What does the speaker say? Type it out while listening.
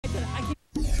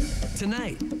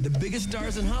Tonight, the biggest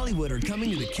stars in Hollywood are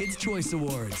coming to the Kids' Choice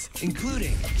Awards,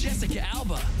 including Jessica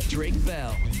Alba, Drake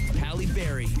Bell, Halle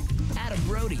Berry, Adam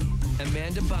Brody,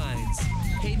 Amanda Bynes,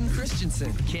 Hayden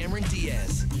Christensen, Cameron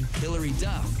Diaz, Hilary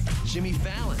Duff, Jimmy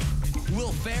Fallon,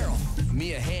 Will Ferrell,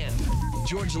 Mia Hamm,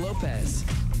 George Lopez,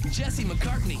 Jesse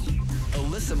McCartney,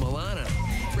 Alyssa Milano,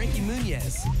 Frankie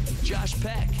Muniz, Josh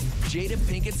Peck, Jada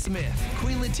Pinkett Smith,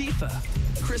 Queen Latifah,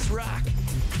 Chris Rock,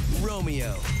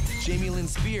 Romeo, Jamie Lynn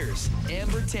Spears,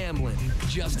 Amber Tamblyn,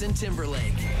 Justin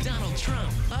Timberlake, Donald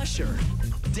Trump, Usher,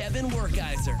 Devin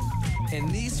Werkeiser, and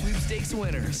these sweepstakes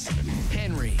winners,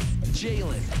 Henry,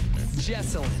 Jalen,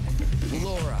 Jesselyn,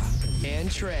 Laura,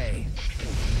 and Trey.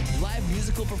 Live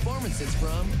musical performances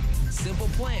from Simple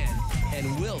Plan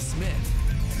and Will Smith.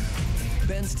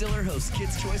 Ben Stiller hosts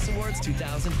Kids' Choice Awards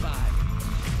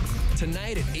 2005.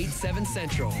 Tonight at 8/7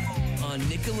 Central on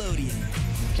Nickelodeon.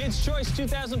 Kids' Choice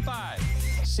 2005.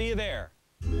 See you there.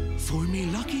 For me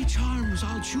lucky charms,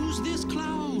 I'll choose this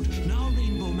cloud. Now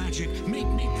rainbow magic, make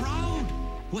me proud.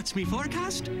 What's me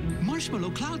forecast?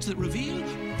 Marshmallow clouds that reveal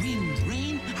wind,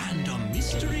 rain, and a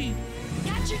mystery.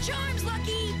 Got your charms,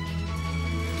 Lucky!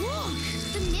 Look!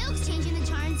 The milk's changing the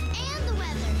charms and the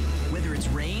weather. Whether it's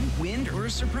rain, wind, or a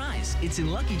surprise, it's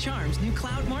in Lucky Charms' new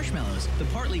Cloud Marshmallows, the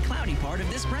partly cloudy part of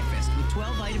this breakfast with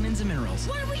 12 vitamins and minerals.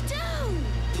 What do we do?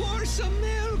 Pour some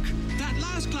milk. That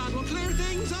last cloud will clear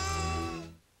things up.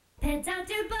 Pet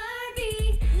Dr.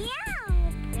 Barbie. Meow!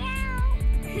 Meow!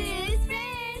 Who's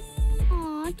this?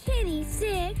 Aw, Kitty's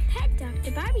sick. Pet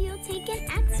Dr. Barbie will take an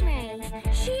x-ray.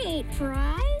 She ate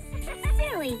fries.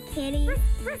 Silly kitty.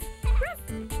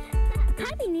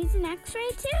 Puppy needs an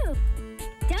x-ray too.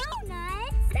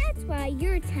 Donuts! That's why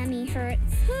your tummy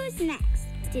hurts. Who's next?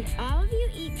 Did all of you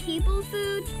eat people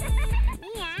food?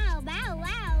 Meow, bow,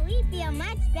 wow. We feel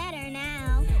much better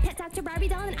now. Pet Dr. Barbie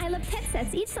doll and I Love Pet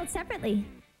sets, each sold separately.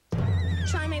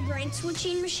 Try my brain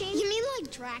switching machine? You mean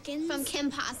like Draken from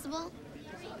Kim Possible?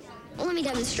 Let me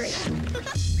demonstrate.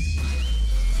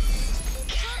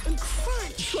 Captain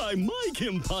Crunch! Try my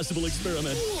Kim Possible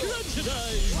experiment. Crunch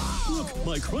today. Look,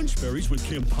 my crunch berries with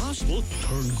Kim Possible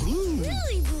turn blue.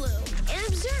 Really blue. And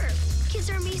observe, kids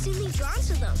are amazingly drawn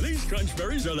to them. These crunch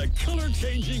berries are the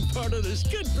color-changing part of this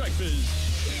good breakfast.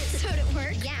 So did it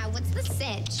work? Yeah, what's the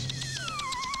sitch?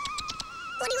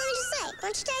 What do you want me to say?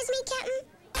 Crunchitize me, Captain?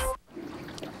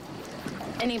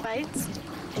 Any bites?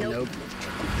 Nope.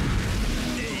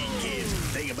 Hey, kids,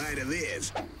 take a bite of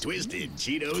this. Twisted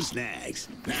Cheeto Snacks.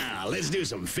 Now, let's do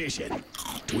some fishing.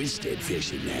 Twisted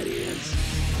fishing, that is.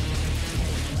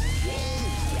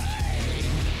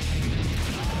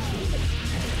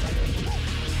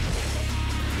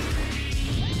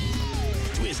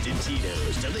 Twisted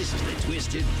Cheetos, deliciously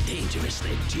twisted,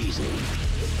 dangerously cheesy.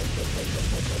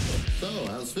 So,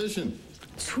 how's fishing?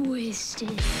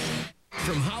 Twisted.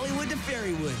 From Hollywood to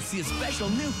Fairywood, see a special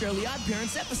new Fairly Odd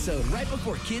Parents episode right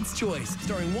before Kids' Choice,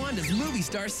 starring Wanda's movie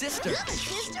star sister. You're the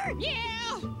sister? Yeah,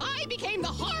 I became the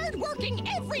hard-working,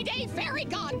 everyday fairy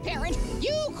godparent.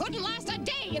 You couldn't last a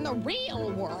day in the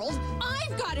real world.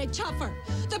 I've got it tougher.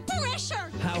 The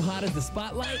pressure. How hot is the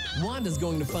spotlight? Wanda's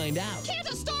going to find out. Can't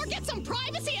a star get some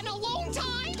privacy and alone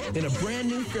time? In a brand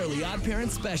new Fairly Odd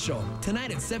Parents special,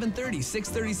 tonight at 7:30,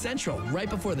 6:30 Central, right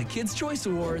before the Kids' Choice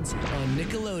Awards on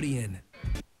Nickelodeon.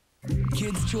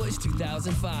 Kids' Choice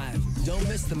 2005. Don't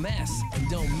miss the mess and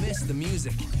don't miss the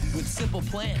music with Simple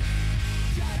Plan.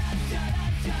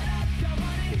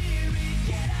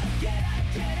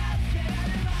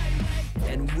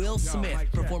 And Will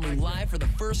Smith performing live for the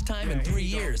first time in 3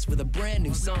 years with a brand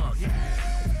new song.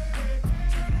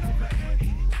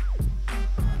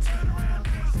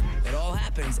 It all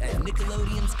happens at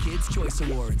Nickelodeon's Kids' Choice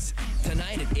Awards.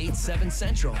 Tonight at 8/7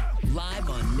 Central, live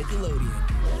on Nickelodeon.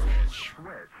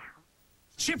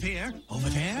 Chip here, over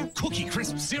there, Cookie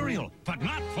Crisp cereal, but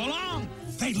not for long.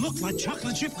 They look like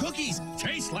chocolate chip cookies,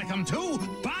 taste like them too,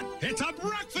 but it's a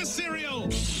breakfast cereal.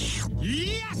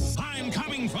 Yes, I'm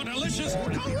coming for delicious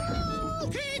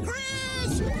Cookie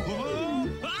Crisp.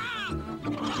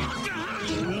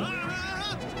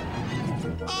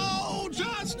 Oh,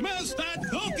 just missed that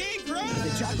Cookie Crisp.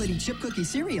 The chocolatey chip cookie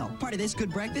cereal, part of this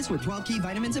good breakfast with 12 key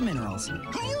vitamins and minerals.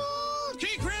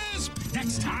 Cookie Crisp.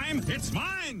 Next time, it's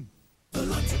mine. The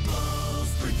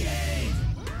Lunchables Brigade!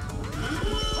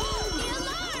 Oh, the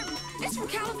alarm! It's from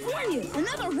California!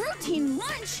 Another routine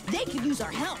lunch! They could use our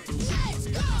help! Let's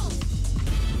go!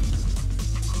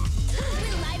 We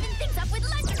liven things up with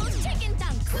Lunchables Chicken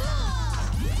Dunk! Cool!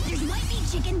 There's white meat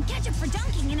chicken, ketchup for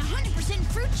dunking, and 100%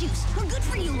 fruit juice for good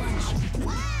for you lunch!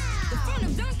 Wow! The fun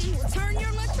of dunking will turn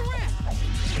your lunch around!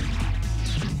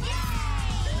 Yay!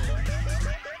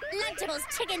 Lunchables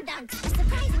Chicken Dunks! A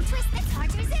surprising twist that's hard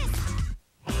to resist.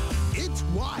 It's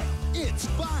wild. It's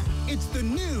fun. It's the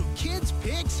new Kids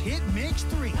Picks Hit Mix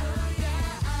 3. Oh,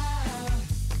 yeah, I'll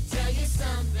tell you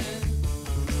something.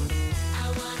 I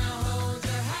wanna hold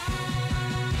your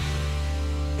hand.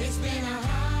 It's been a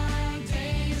hard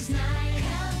day's night.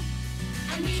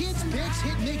 Help. Kids Picks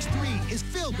Hit Mix 3 is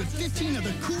filled with 15 of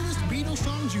the coolest Beatles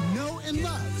songs you know and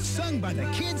love, sung by the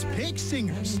Kids Pick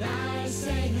singers. I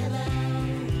say hello.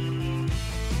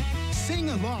 Sing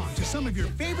along to some of your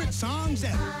favorite songs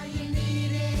ever. All you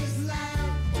need is love.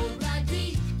 Oh,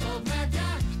 bloody, oh, bloody,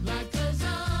 life goes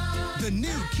on. The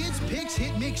new Kids Picks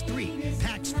Hit Mix 3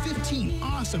 packs 15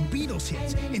 awesome Beatles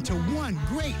hits into one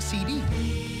great CD.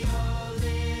 We all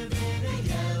live in a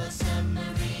yellow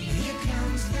submarine. Here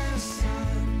comes the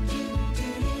sun.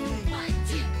 1,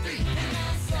 2, 3, and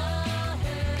I saw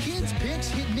her. Kids Picks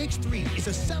Hit Mix 3 is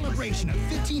a celebration of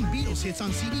 15 Beatles hits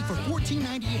on CD for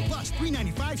 $14.98 plus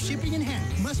 $3.95 shipping and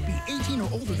handling. Must be 18 or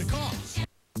older to call.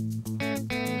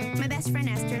 My best friend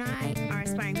Esther and I are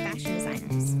aspiring fashion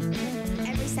designers.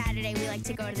 Every Saturday we like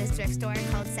to go to this thrift store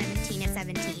called 17 at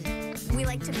 17. We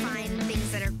like to find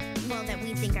things that are, well, that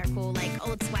we think are cool, like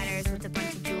old sweaters with a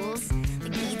bunch of jewels,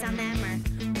 like beads on them,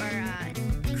 or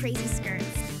crazy skirts.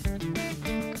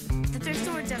 The thrift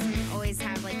store doesn't always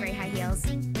have like great high heels,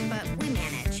 but we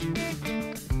manage.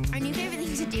 Our new favorite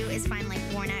thing to do is find like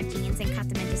worn out jeans and cut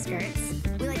them into skirts.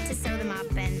 We like to sew them up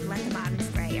and let the bottom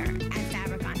spray or add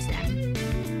fabric onto them.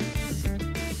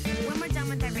 When we're done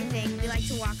with everything, we like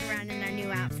to walk around in our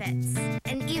new outfits.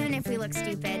 And even if we look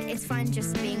stupid, it's fun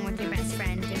just being with your best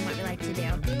friend and what we like to do.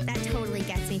 That totally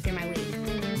gets me through my week.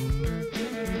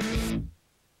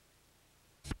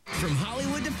 From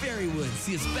Hollywood to Fairywood,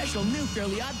 see a special new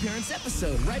Fairly Odd Parents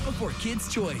episode right before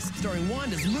Kids' Choice, starring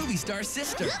Wanda's movie star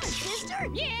sister. Sister?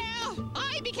 Yeah!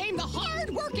 I became the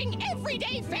hard-working,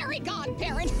 everyday fairy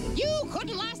godparent. You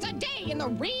couldn't last a day in the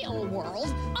real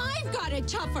world. I've got a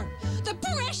chuffer. The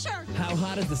pressure! How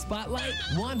hot is the spotlight?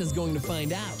 Wanda's going to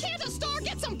find out. Can't a star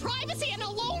get some privacy and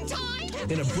alone time?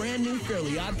 In a brand new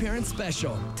Fairly Odd Parents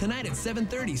special, tonight at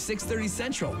 7:30, 6:30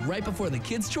 Central, right before the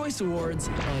Kids' Choice Awards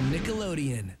on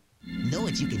Nickelodeon. Know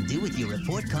what you can do with your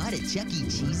report card at Chuck E.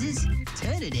 Cheese's?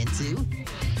 Turn it into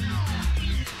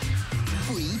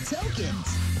free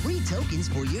tokens. Free tokens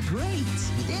for your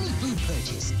grades with any food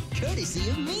purchase, courtesy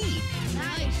of me.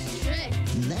 Nice trick.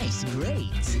 Nice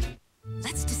grades.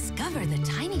 Let's discover the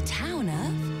tiny town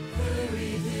of...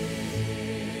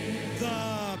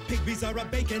 The piggies are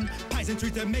a-baking, pies and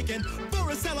treats they're making for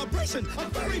a celebration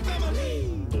of furry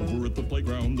family. Over at the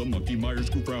playground, the monkey Myers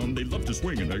grew brown. They love to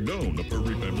swing and hang down, the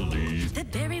furry family. The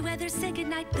berry weather said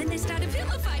goodnight, then they started a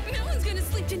pillow fight. No one's gonna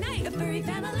sleep tonight. A furry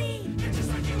family. They're just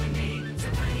like you and me, so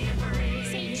tiny and furry.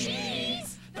 Say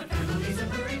cheese! The family's a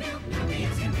furry milk, happy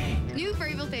as can be. New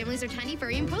Furryville families are tiny,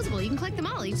 furry, and posable. You can collect them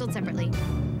all, each sold separately.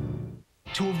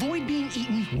 To avoid being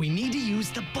eaten, we need to use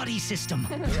the buddy system.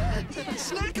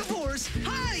 Snackivores,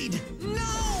 hide!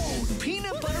 No!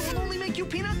 Peanut butter will only make you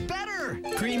peanut better!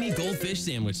 Creamy goldfish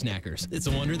sandwich snackers. It's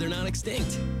a wonder they're not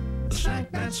extinct. The snack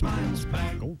that smiles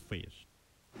back. Goldfish.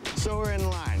 So we're in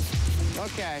line.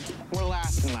 Okay, we're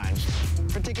last in line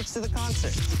for tickets to the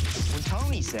concert. When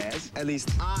Tony says, at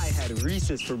least I had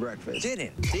Reese's for breakfast.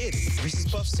 Did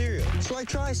Reese's Puff cereal. So I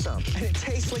try some, and it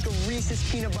tastes like a Reese's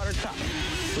peanut butter cup.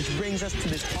 Which brings us to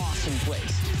this awesome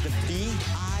place, the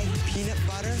B.I. Peanut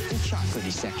Butter and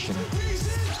Chocolatey section.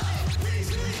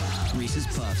 Reese's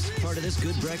Puffs, part of this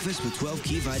good breakfast with 12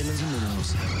 key vitamins and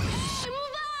minerals.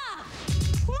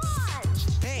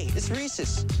 Hey, it's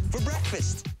Reese's for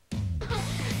breakfast.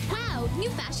 Wow, new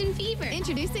Fashion Fever.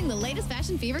 Introducing the latest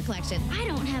Fashion Fever collection. I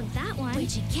don't have that one.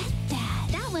 Where'd you get that?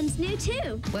 That one's new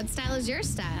too. What style is your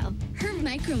style? Her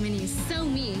micro mini is so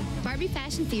me. Barbie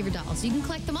Fashion Fever dolls. You can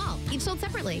collect them all, each sold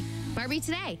separately. Barbie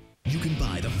today. You can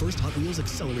buy the first Hot Wheels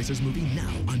Acceleracers movie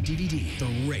now on DVD.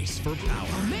 The race for power.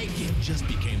 Make it! Just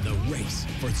became the race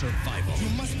for survival. You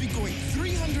must be going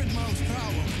 300 miles per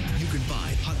hour. You can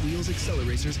buy Hot Wheels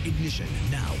Acceleracers Ignition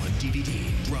now on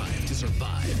DVD. Drive to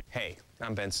survive. Hey,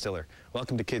 I'm Ben Stiller.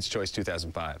 Welcome to Kids' Choice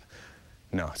 2005.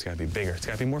 No, it's gotta be bigger. It's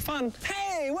gotta be more fun.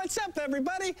 Hey, what's up,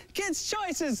 everybody? Kids'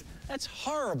 Choices. That's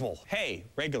horrible. Hey,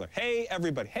 regular. Hey,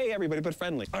 everybody, but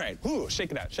friendly. All right, ooh,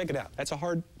 shake it out, shake it out. That's a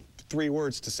hard 3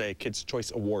 words to say. Kids'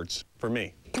 Choice Awards for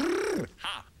me.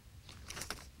 Ha.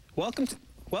 Welcome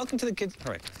to the Kids.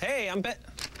 All right. Hey, I'm Ben.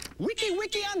 Wiki,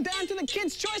 on down to the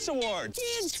Kids' Choice Awards.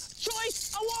 Kids'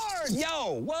 Choice Awards.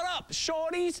 Yo, what up,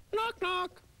 shorties? Knock,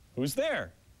 knock. Who's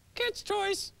there? Kids'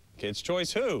 Choice. Kids'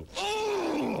 Choice who?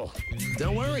 Oh!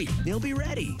 Don't worry, they'll be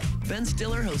ready. Ben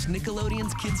Stiller hosts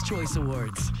Nickelodeon's Kids' Choice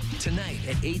Awards. Tonight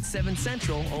at 8, 7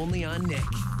 Central, only on Nick.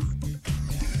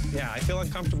 Yeah, I feel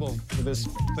uncomfortable with this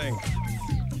thing.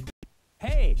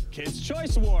 Hey, Kids'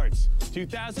 Choice Awards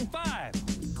 2005.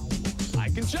 I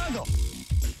can juggle.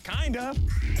 Kind of.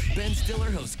 Ben Stiller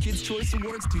hosts Kids' Choice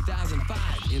Awards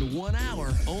 2005 in 1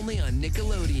 hour, only on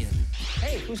Nickelodeon.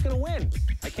 Hey, who's gonna win?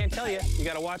 I can't tell you. You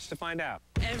gotta watch to find out.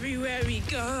 Everywhere we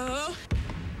go.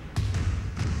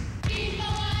 People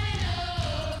wanna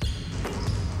know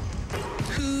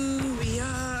who we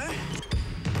are.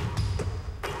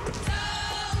 So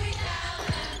we tell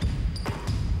them.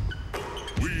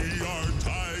 We are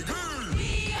tigers!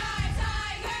 We are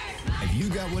tigers! Have you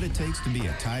got what it takes to be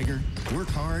a tiger? Work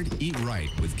hard, eat right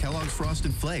with Kellogg's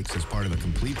Frosted Flakes as part of a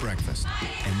complete breakfast.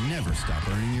 And never stop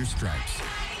earning your stripes.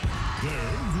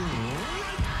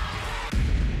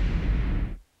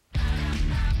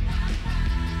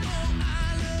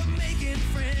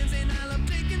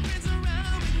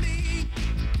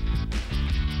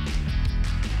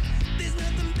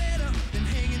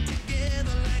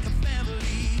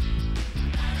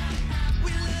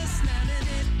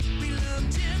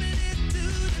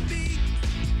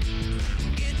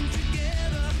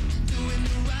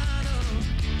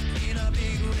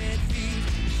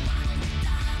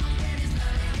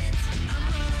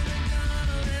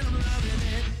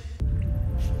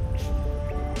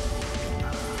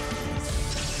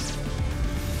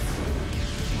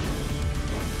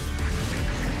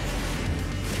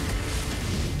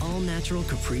 Natural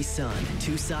Capri Sun.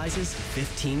 2 sizes,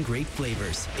 15 great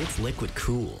flavors. It's liquid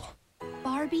cool.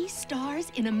 Barbie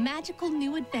stars in a magical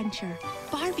new adventure.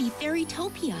 Barbie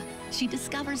Fairytopia. She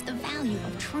discovers the value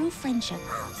of true friendship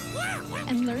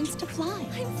and learns to fly.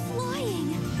 I'm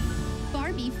flying.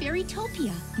 Barbie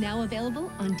Fairytopia. Now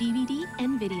available on DVD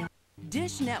and video.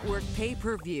 Dish Network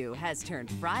Pay-Per-View has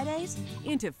turned Fridays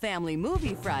into Family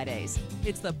Movie Fridays.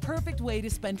 It's the perfect way to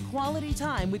spend quality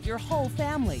time with your whole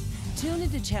family. Tune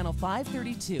into Channel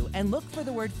 532 and look for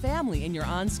the word family in your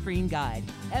on-screen guide.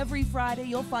 Every Friday,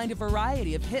 you'll find a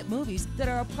variety of hit movies that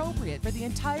are appropriate for the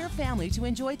entire family to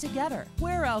enjoy together.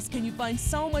 Where else can you find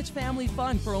so much family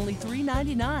fun for only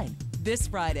 $3.99? This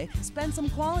Friday, spend some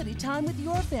quality time with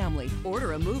your family.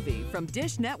 Order a movie from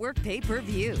Dish Network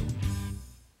Pay-Per-View.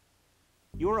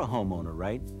 You're a homeowner,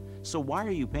 right? So why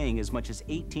are you paying as much as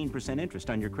 18% interest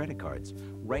on your credit cards?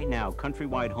 Right now,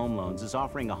 Countrywide Home Loans is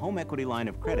offering a home equity line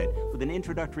of credit with an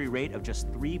introductory rate of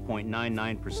just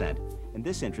 3.99%. And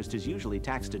this interest is usually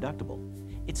tax deductible.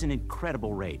 It's an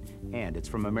incredible rate, and it's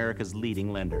from America's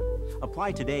leading lender.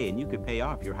 Apply today and you could pay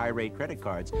off your high-rate credit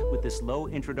cards with this low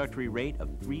introductory rate of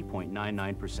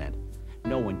 3.99%.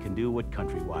 No one can do what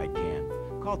Countrywide can.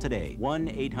 Call today,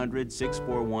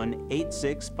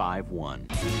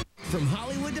 1-800-641-8651. From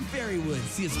Hollywood to Fairywood,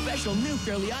 see a special new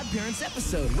Fairly Odd Parents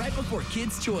episode right before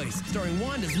Kids' Choice, starring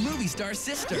Wanda's movie star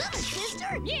sister. You're the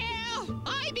sister? Yeah!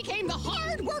 I became the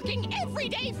hard-working,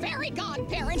 everyday fairy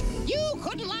godparent. You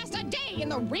couldn't last a day in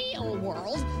the real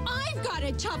world. I've got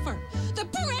it tougher. The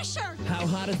pressure! How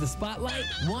hot is the spotlight?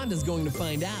 Wanda's going to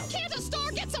find out. Can't a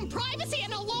star get some privacy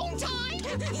and alone time?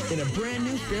 In a brand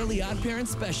new Fairly Odd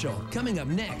Parents special, coming up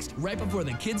next, right before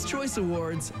the Kids' Choice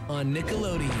Awards on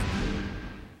Nickelodeon.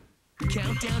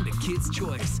 Countdown to Kids'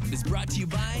 Choice is brought to you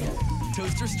by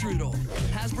Toaster Strudel,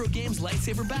 Hasbro Games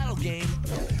Lightsaber Battle Game,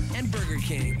 and Burger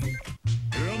King.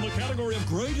 In the category of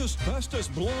greatest,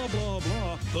 bestest, blah, blah,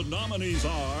 blah, the nominees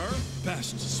are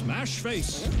Best Smash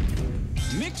Face,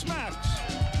 Mix Max,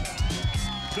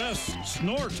 Best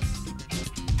Snort,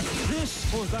 This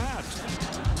or That,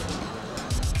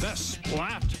 Best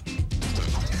Splat,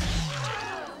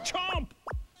 Chomp,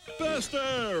 Best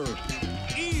Air,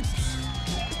 Eeps,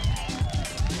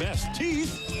 Best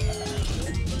Teeth,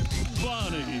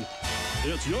 Bonnie.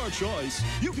 It's your choice.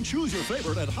 You can choose your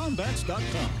favorite at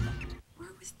HonVax.com.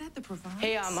 Is that the provider?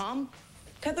 Hey, Mom,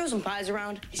 can I throw some pies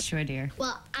around? Sure, dear.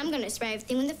 Well, I'm gonna spray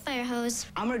everything with a fire hose.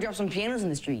 I'm gonna drop some pianos in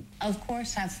the street. Of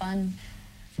course, have fun.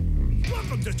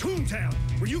 Welcome to Toontown,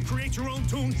 where you create your own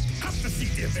tune, have to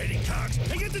seat the invading cogs,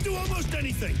 and get to do almost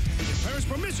anything. With your parents'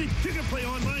 permission, you can play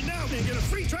online now and get a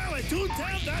free trial at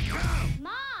Toontown.com.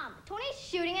 Mom, Tony's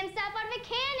shooting himself out of a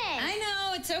cannon. I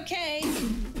know, it's okay.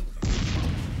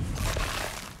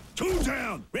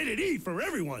 Toontown, rated E for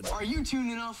everyone. Are you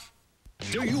tuned enough?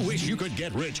 Do you wish you could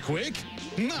get rich quick?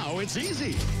 Now it's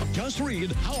easy. Just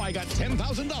read How I Got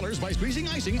 $10,000 by Squeezing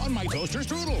Icing on My Toaster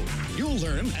Strudel. You'll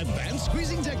learn advanced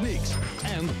squeezing techniques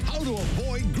and how to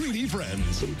avoid greedy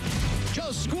friends.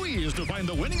 Just squeeze to find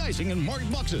the winning icing in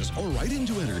marked boxes or write in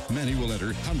to enter. Many will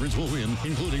enter, hundreds will win,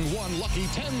 including one lucky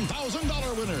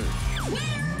 $10,000 winner.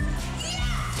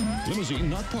 Limousine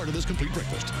not part of this complete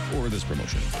breakfast or this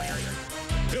promotion.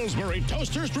 Pillsbury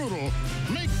Toaster Strudel.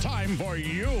 Make time for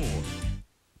you.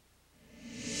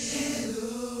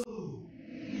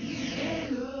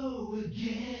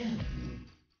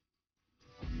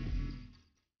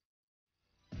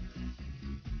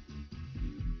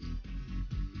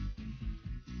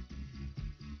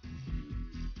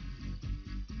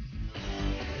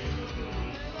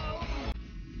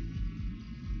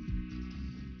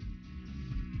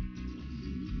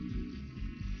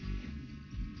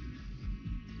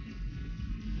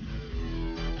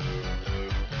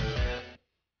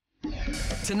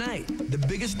 Tonight, the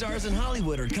biggest stars in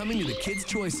Hollywood are coming to the Kids'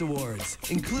 Choice Awards,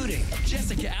 including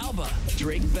Jessica Alba,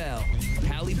 Drake Bell,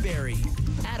 Halle Berry,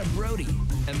 Adam Brody,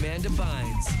 Amanda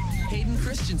Bynes, Hayden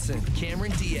Christensen,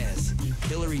 Cameron Diaz,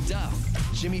 Hilary Duff,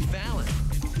 Jimmy Fallon,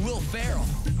 Will Ferrell,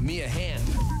 Mia Hamm,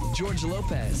 George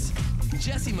Lopez,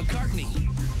 Jesse McCartney,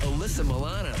 Alyssa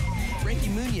Milano, Frankie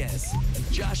Muniz,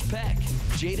 Josh Peck,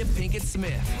 Jada Pinkett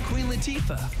Smith, Queen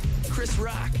Latifah, Chris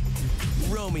Rock,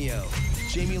 Romeo,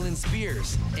 Jamie Lynn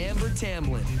Spears, Amber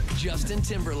Tamblyn, Justin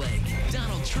Timberlake,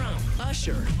 Donald Trump,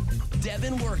 Usher,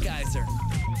 Devin Werkeiser,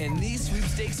 and these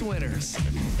sweepstakes winners,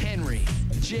 Henry,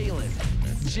 Jalen,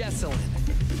 Jesselyn,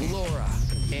 Laura,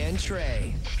 and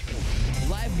Trey.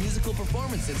 Live musical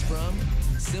performances from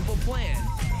Simple Plan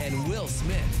and Will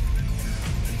Smith.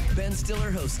 Ben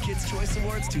Stiller hosts Kids' Choice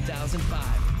Awards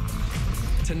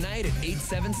 2005. Tonight at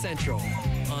 8/7 Central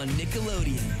on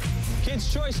Nickelodeon.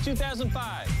 Kids' Choice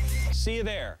 2005. See you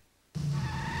there.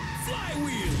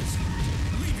 Flywheels.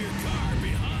 Leave your car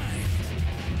behind.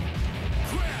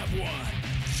 Grab one.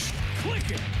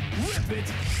 Click it. Rip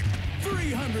it.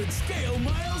 300 scale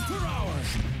miles per hour.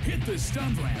 Hit the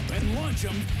stunt ramp and launch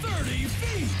them 30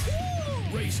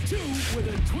 feet. Race 2 with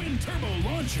a twin turbo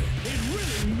launcher. It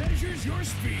really measures your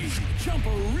speed. Jump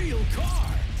a real car.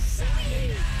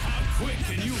 How quick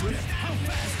can you rip? How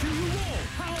fast can you roll?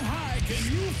 How high can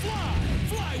you fly?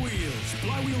 Flywheels.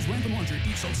 Flywheels ramp and launcher,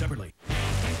 each sold separately.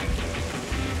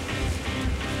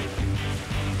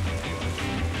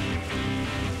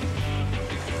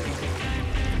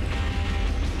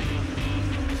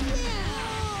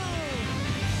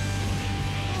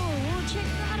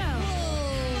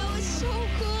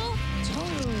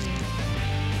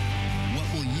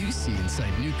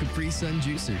 Inside new Capri Sun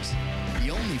juicers. The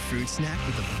only fruit snack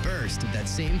with a burst of that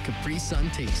same Capri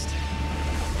Sun taste.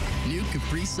 New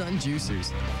Capri Sun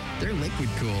juicers. They're liquid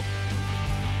cool.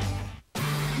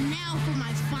 Now for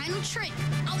my final trick.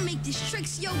 I'll make this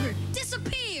Trix yogurt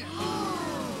disappear.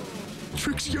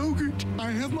 Trix yogurt.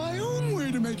 I have my own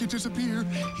way to make it disappear.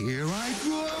 Here I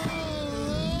go.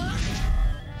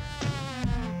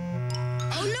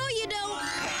 Oh, no, you don't.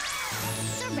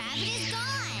 The rabbit is gone.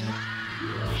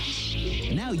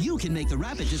 Now you can make the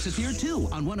rabbit disappear too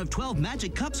on one of 12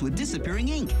 magic cups with disappearing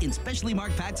ink in specially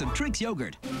marked packs of Trix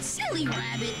yogurt. Silly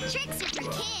rabbit. Tricks are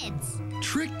for kids.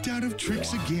 Tricked out of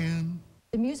tricks again.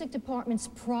 The music department's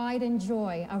pride and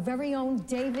joy, our very own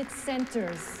David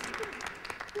Centers.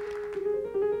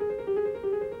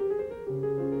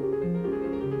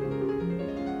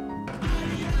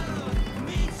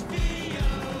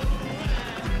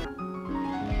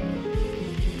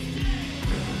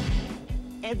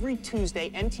 Every Tuesday,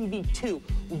 MTV2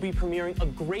 will be premiering a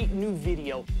great new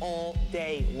video all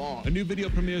day long. A new video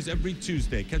premieres every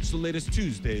Tuesday. Catch the latest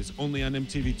Tuesdays only on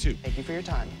MTV2. Thank you for your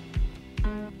time.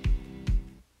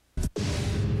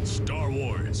 Star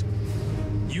Wars.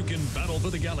 You can battle for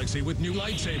the galaxy with new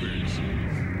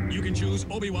lightsabers. You can choose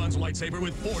Obi-Wan's lightsaber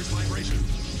with Force vibration.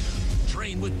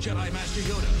 Train with Jedi Master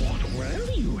Yoda. What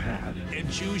will you have?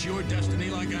 And choose your destiny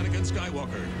like Anakin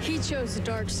Skywalker. He chose the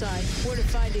dark side. What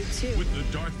if I do too? With the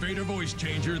Darth Vader voice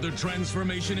changer, the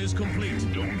transformation is complete.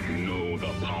 You don't know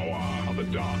the power of the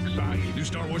dark side. New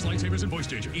Star Wars lightsabers and voice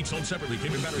changer. Each sold separately.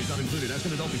 Cable batteries not included. Ask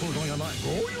an adult before going online.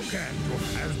 Oh, you can to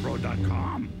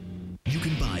Hasbro.com. You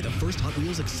can buy the first Hot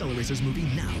Wheels Acceleracers movie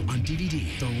now on DVD.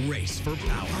 The Race for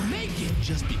Power. Make it!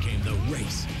 Just became the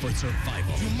race for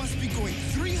survival. You must be going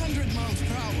 300 miles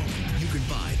per hour. You can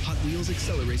buy Hot Wheels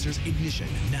Acceleracers Ignition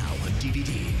now on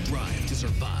DVD. Drive to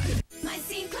survive. My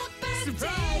Scene Club birthday!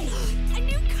 Surprise! A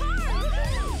new car!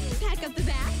 Pack up the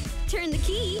bag, turn the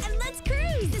key, and let's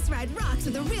cruise! This ride rocks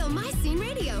with a real My Scene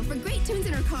radio for great tunes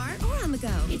in our car or on the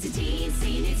go. It's a teen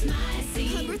scene, it's my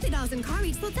scene. Club birthday dolls and car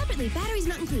reach sold separately, batteries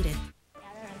not included.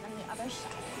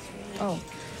 Oh,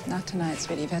 not tonight,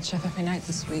 sweetie. You've had Chef every night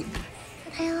this week.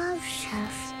 But I love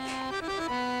Chef.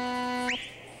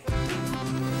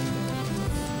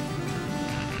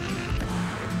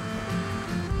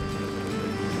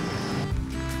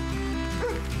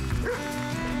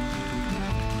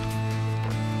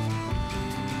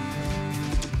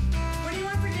 What do you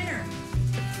want for dinner?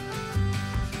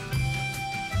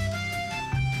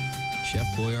 Chef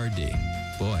Boyardee.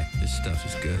 Boy, this stuff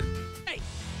is good. Hey,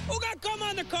 who got gum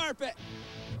on the carpet?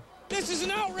 This is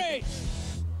an outrage!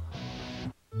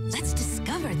 Let's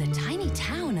discover the tiny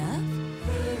town of...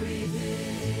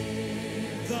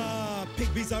 The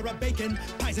piggies are a-baking,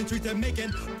 pies and treats they're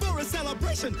making for a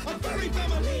celebration, a furry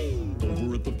family.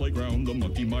 Over at the playground, the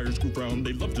monkey Myers group round.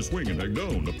 They love to swing and hang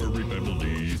down, a furry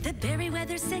family. The berry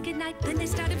weathers say goodnight, then they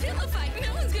start a pillow fight.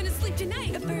 No one's gonna sleep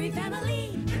tonight. A furry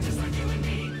family. They're just like you and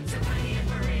me, so tiny and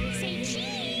furry. Say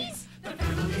cheese! The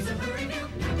family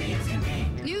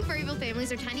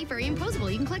toys are tiny, furry, and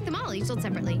posable. You can collect them all, each sold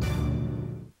separately.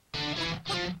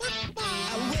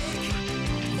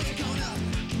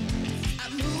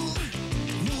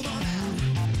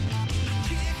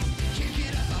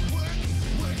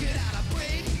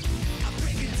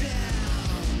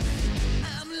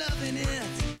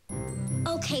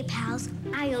 Okay, pals,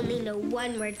 I only know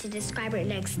one word to describe our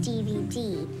next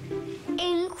DVD.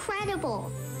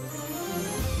 Incredible.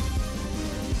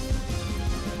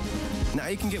 Now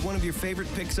you can get one of your favorite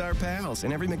Pixar pals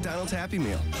in every McDonald's Happy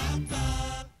Meal.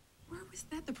 Where was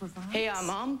that, the Provence? Hey,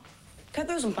 Mom, can I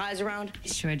throw some pies around?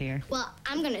 Sure, dear. Well,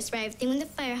 I'm gonna spray everything with a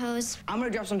fire hose. I'm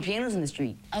gonna drop some pianos in the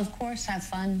street. Of course, have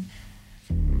fun.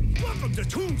 Welcome to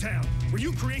Toontown, where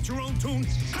you create your own tune,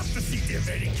 have to see the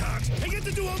invading cocks, and get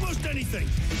to do almost anything.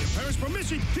 With your parents'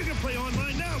 permission, you can play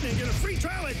online now and get a free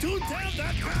trial at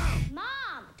Toontown.com.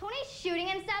 Mom, Tony's shooting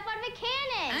himself out of a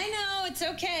cannon. I know, it's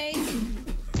okay.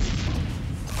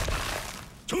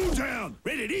 Toontown,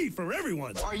 rated E for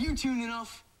everyone. Are you tuned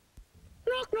enough?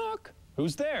 Knock, knock.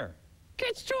 Who's there?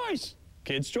 Kids' Choice.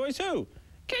 Kids' Choice who?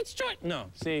 Kids' Choice. No,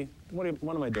 see, what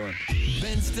am I doing?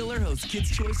 Ben Stiller hosts Kids'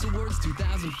 Choice Awards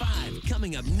 2005,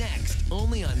 coming up next,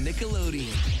 only on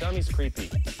Nickelodeon. Dummy's creepy.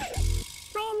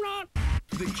 No, I'm not.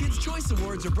 The Kids' Choice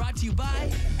Awards are brought to you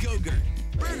by Go-Gurt,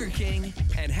 Burger King,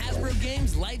 and Hasbro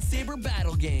Games Lightsaber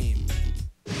Battle Game.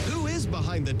 Who is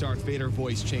behind the Darth Vader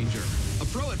voice changer? A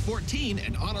pro at 14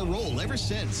 and on a roll ever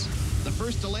since. The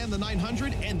first to land the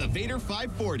 900 and the Vader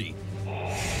 540.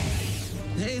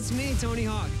 Hey, it's me, Tony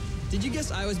Hawk. Did you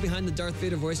guess I was behind the Darth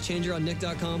Vader voice changer on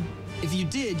Nick.com? If you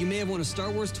did, you may have won a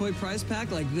Star Wars toy prize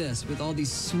pack like this with all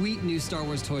these sweet new Star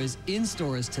Wars toys in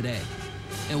stores today.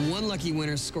 And one lucky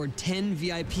winner scored 10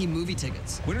 VIP movie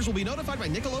tickets. Winners will be notified by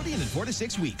Nickelodeon in 4 to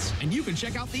 6 weeks. And you can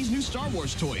check out these new Star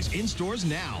Wars toys in stores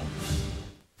now.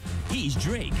 He's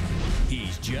Drake.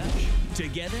 He's Josh.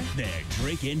 Together, they're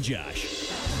Drake and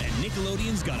Josh. And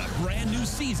Nickelodeon's got a brand new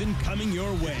season coming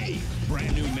your way.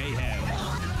 Brand new mayhem.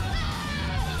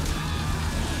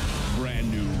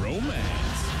 Brand new romance.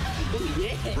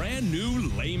 Yeah. Brand new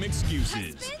lame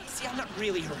excuses. See, I'm not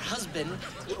really her husband.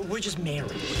 We're just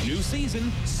married. New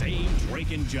season, same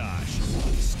Drake and Josh.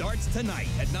 Starts tonight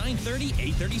at 9:30,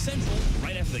 8:30 Central,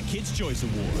 right after the Kids' Choice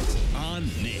Awards on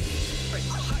Nick.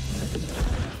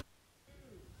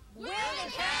 Will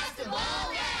the cast of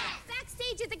all that?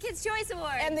 Backstage at the Kids' Choice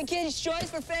Awards. And the Kids' Choice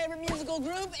for favorite musical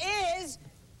group is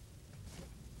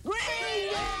Green Day!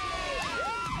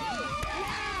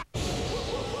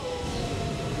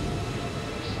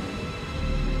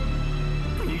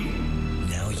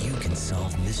 Now you can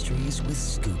solve mysteries with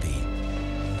Scooby.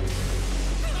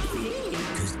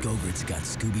 Because Go-Gurt's got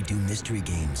Scooby-Doo mystery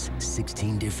games.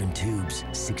 16 different tubes,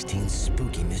 16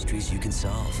 spooky mysteries you can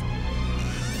solve.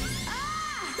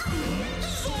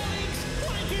 Zoinks!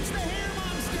 Like it's the hair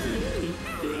monster!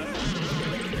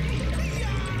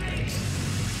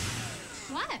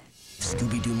 What?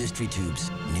 Scooby-Doo mystery tubes,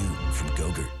 new from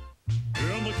Go-Gurt.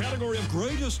 In the category of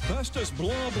greatest, bestest,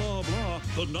 blah, blah, blah,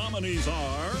 the nominees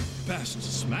are Best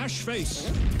Smash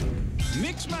Face,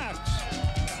 Mix Max,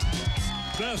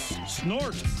 Best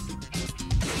Snort,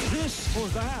 This or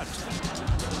That,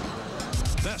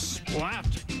 Best Splat,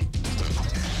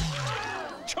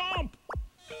 Chomp,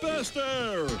 Best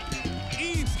Air,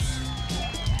 Eeps,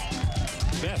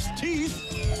 Best Teeth,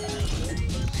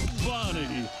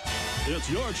 Bonnie. It's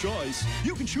your choice.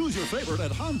 You can choose your favorite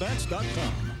at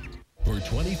Honbats.com. For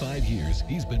 25 years,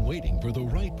 he's been waiting for the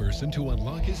right person to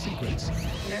unlock his secrets.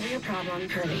 Whatever your problem,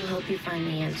 Curly, hope you find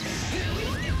the answer.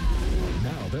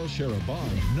 Now they'll share a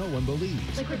bond no one believes.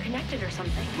 It's like we're connected or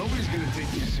something. Nobody's gonna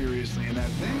take you seriously in that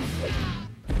thing.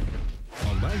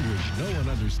 A language no one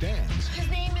understands. His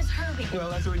name is Herbie.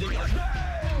 Well, that's ridiculous.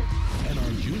 And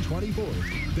on June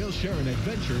 24th, they'll share an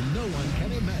adventure no one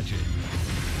can imagine.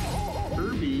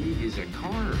 Herbie is a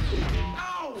car.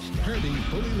 Herbie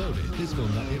Fully Loaded is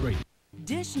Film Not Yet Rated.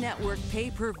 Dish Network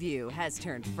Pay-Per-View has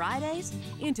turned Fridays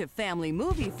into Family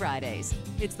Movie Fridays.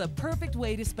 It's the perfect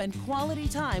way to spend quality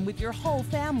time with your whole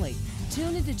family.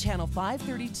 Tune into Channel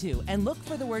 532 and look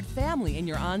for the word family in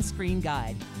your on-screen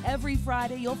guide. Every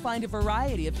Friday, you'll find a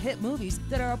variety of hit movies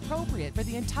that are appropriate for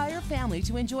the entire family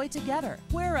to enjoy together.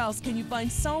 Where else can you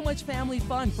find so much family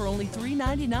fun for only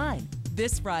 $3.99?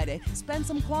 This Friday, spend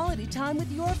some quality time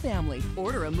with your family.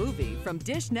 Order a movie from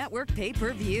Dish Network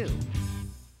Pay-Per-View.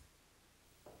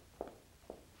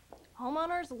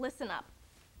 Homeowners, listen up.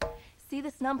 See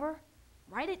this number?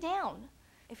 Write it down.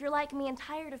 If you're like me and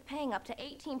tired of paying up to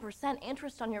 18%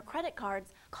 interest on your credit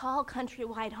cards, call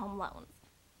Countrywide Home Loans.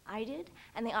 I did,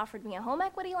 and they offered me a home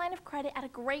equity line of credit at a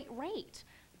great rate.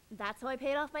 That's how I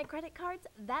paid off my credit cards.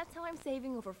 That's how I'm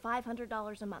saving over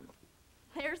 $500 a month.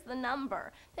 There's the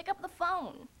number. Pick up the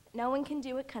phone. No one can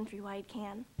do what Countrywide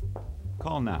can.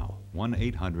 Call now,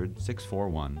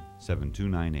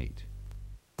 1-800-641-7298.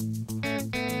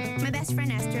 My best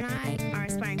friend Esther and I are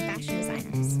aspiring fashion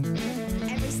designers.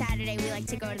 Every Saturday we like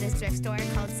to go to this thrift store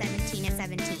called 17 at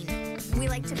 17. We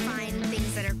like to find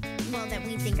things that are, well, that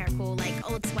we think are cool, like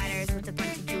old sweaters with a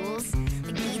bunch of jewels,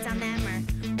 like beads on them,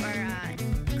 or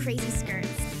crazy skirts.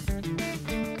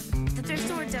 The thrift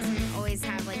store doesn't always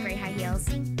have like very high heels,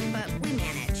 but we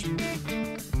manage.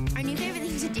 Our new favorite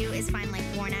thing to do is find like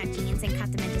worn out jeans and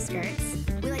cut them into skirts.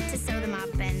 We like to sew them up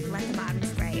and let the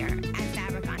bottoms fray or add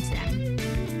fabric onto them.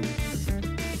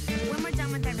 When we're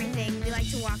done with everything, we like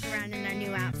to walk around in our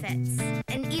new outfits.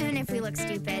 And even if we look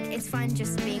stupid, it's fun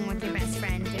just being with your best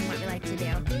friend and what we like to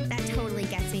do. That totally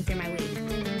gets me through my week.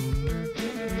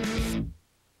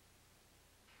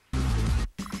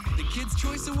 The Kids'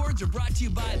 Choice Awards are brought to you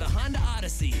by the Honda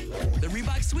Odyssey, the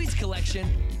Reebok Sweets Collection,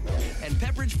 and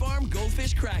Pepperidge Farm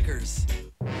Goldfish Crackers.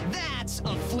 That's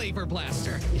a flavor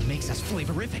blaster. It makes us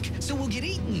flavorific, so we'll get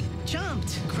eaten,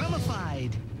 jumped,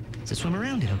 crummified. So swim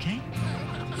around it, okay?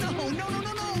 No.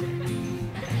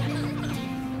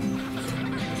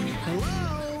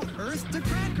 Hello, Earth to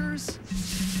crackers.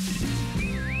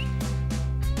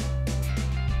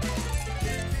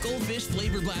 Goldfish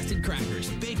flavor blasted crackers,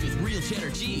 baked with real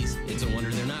cheddar cheese. It's a wonder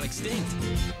they're not extinct.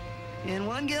 In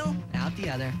one gill, out the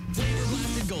other. Flavor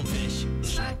blasted goldfish. The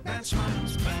snack that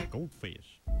smiles back.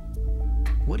 Goldfish.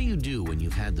 What do you do when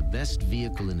you've had the best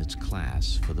vehicle in its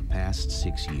class for the past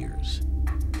 6 years?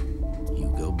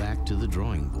 You go back to the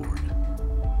drawing board.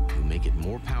 You make it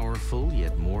more powerful,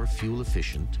 yet more fuel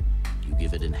efficient. You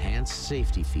give it enhanced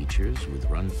safety features with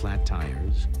run-flat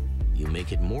tires. You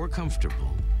make it more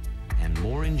comfortable and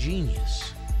more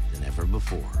ingenious than ever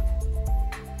before.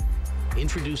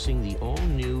 Introducing the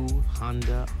all-new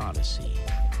Honda Odyssey.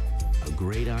 A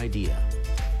great idea,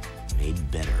 made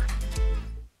better.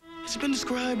 It's been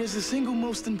described as the single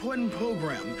most important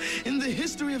program in the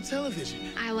history of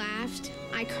television. I laughed.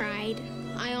 I cried.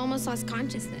 I almost lost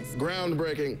consciousness.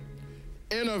 Groundbreaking.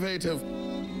 Innovative.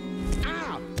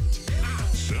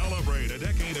 Celebrate a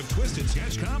decade of twisted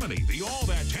sketch comedy. The All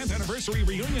That 10th Anniversary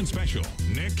Reunion Special.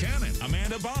 Nick Cannon,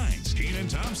 Amanda Bynes, Kenan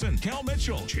Thompson, Kel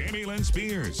Mitchell, Jamie Lynn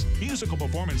Spears. Musical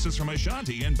performances from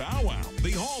Ashanti and Bow Wow.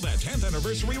 The All That 10th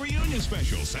Anniversary Reunion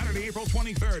Special. Saturday, April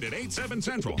 23rd at 8, 7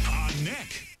 Central on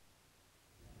Nick.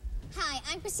 Hi,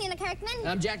 I'm Christina Kirkman.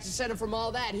 I'm Jack DeSena from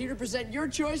All That, here to present your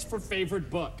choice for favorite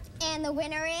book. And the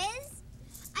winner is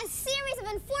a series of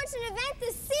unfortunate events.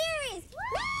 The series. Woo!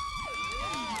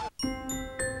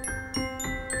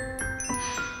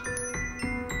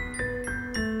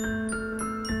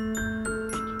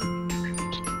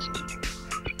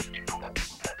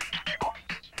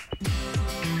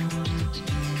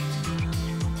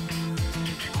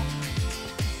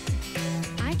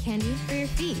 Eye candy for your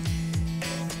feet.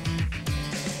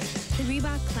 The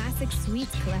Reebok Classic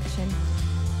Sweets Collection.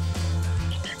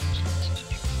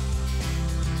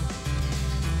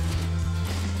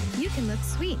 You can look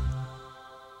sweet.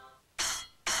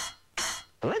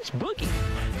 Let's boogie.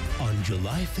 On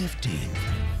July 15th,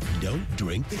 don't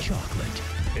drink the chocolate.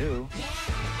 Ew.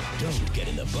 Don't get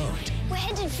in the boat. We're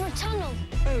headed for a tunnel.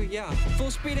 Oh, yeah.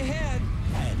 Full speed ahead.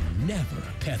 And never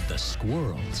pet the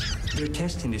squirrels. They're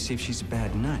testing to see if she's a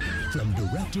bad nut. From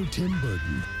director Tim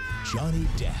Burton, Johnny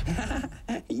Depp.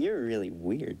 You're really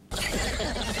weird.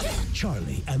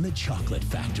 Charlie and the Chocolate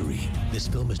Factory. This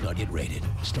film is not yet rated.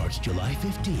 Starts July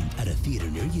 15th at a theater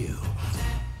near you.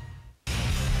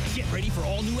 Get ready for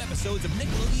all new episodes of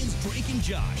Nickelodeon's Drake and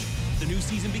Josh. The new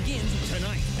season begins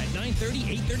tonight at 9:30,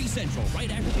 8:30 Central, right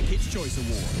after the Kids' Choice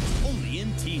Awards. Only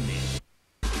in Teenage.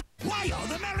 Why all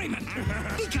the merriment?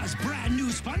 Because brand new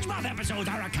SpongeBob episodes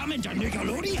are coming to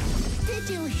Nickelodeon. Did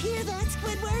you hear that,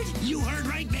 Squidward? You heard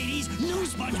right, ladies. New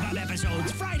SpongeBob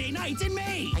episodes Friday nights in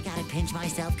May. I gotta pinch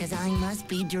myself because I must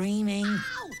be dreaming.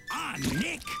 On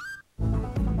Nick.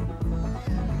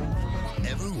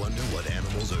 Ever wonder what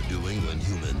animals are doing when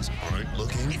humans aren't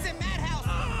looking? It's a madhouse.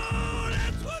 Oh,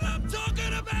 that's what I'm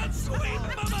talking about, sweet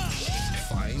mama.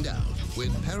 Find out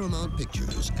when Paramount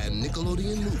Pictures and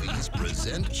Nickelodeon Movies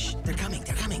present... Shh, they're coming,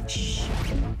 Shh.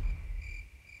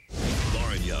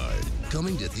 Barnyard,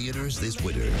 coming to theaters this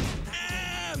winter.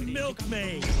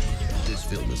 Milkmaid. This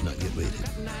film is not yet rated.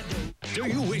 Do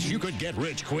you wish you could get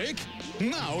rich quick?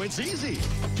 Now it's easy.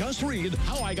 Just read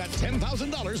How I Got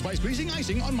 $10,000 by Squeezing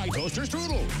Icing on My Toaster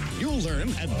Strudel. You'll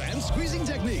learn advanced squeezing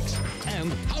techniques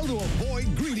and how to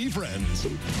avoid greedy friends.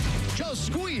 Just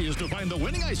squeeze to find the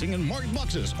winning icing in marked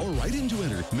boxes or write in to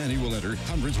enter. Many will enter,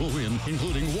 hundreds will win,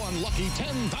 including one lucky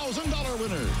 $10,000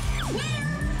 winner.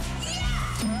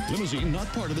 Limousine not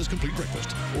part of this complete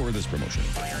breakfast or this promotion.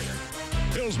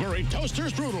 Pillsbury Toaster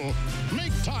Strudel.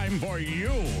 Make time for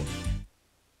you.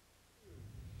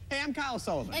 Hey, I'm Kyle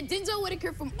Sullivan. And Denzel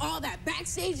Whitaker from All That,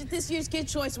 backstage at this year's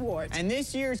Kids' Choice Awards. And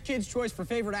this year's Kids' Choice for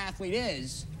favorite athlete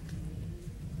is...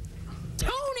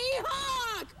 Tony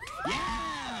Hawk!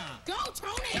 Yeah! Go,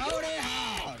 Tony! Tony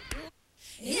Hawk!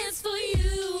 It's for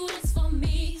you, it's for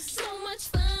me. So much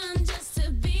fun just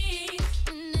to be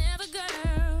an ever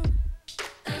girl.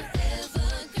 An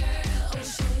ever girl. Oh,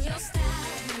 show your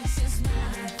style, makes you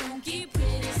smile. Funky,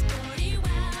 pretty, sporty,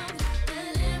 wild.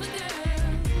 An ever girl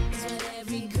is what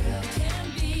every girl can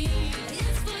be.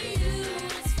 It's for you,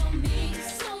 it's for me.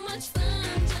 So much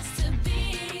fun just to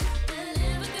be an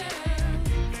ever girl.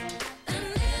 An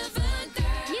ever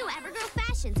girl. New Evergirl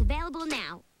fashions available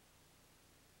now.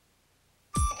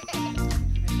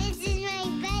 This is my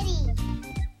buddy.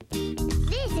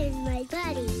 This is my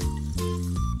buddy.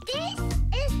 This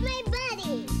is my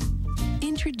buddy.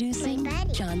 Introducing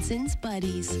Johnson's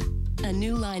Buddies, a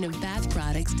new line of bath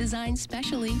products designed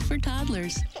specially for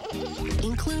toddlers,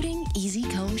 including Easy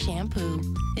Comb Shampoo.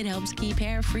 It helps keep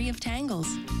hair free of tangles.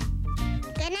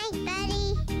 Good night,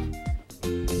 buddy.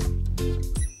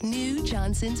 New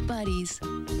Johnson's Buddies.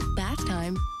 Bath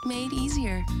time made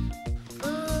easier.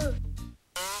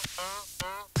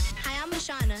 Hi, I'm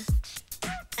Shauna,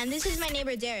 and this is my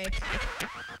neighbor Derek.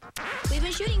 We've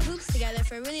been shooting hoops together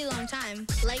for a really long time,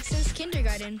 like since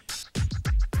kindergarten.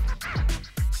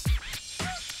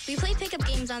 We play pickup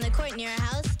games on the court near our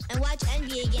house and watch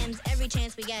NBA games every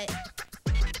chance we get.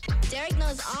 Derek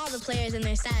knows all the players and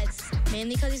their stats,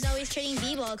 mainly because he's always trading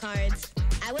b-ball cards.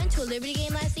 I went to a Liberty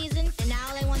game last season, and now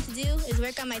all I want to do is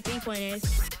work on my three-pointers.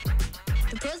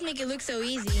 The pros make it look so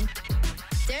easy.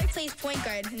 Derek plays point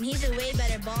guard, and he's a way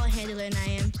better ball handler than I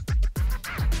am.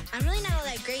 I'm really not all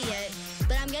that great yet,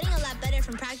 but I'm getting a lot better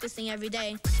from practicing every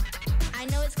day. I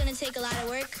know it's going to take a lot of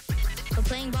work, but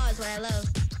playing ball is what I love.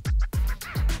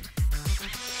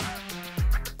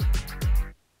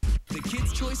 The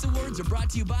Kids' Choice Awards are brought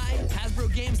to you by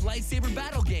Hasbro Games Lightsaber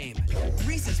Battle Game,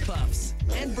 Reese's Puffs,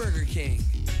 and Burger King.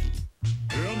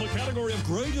 In the category of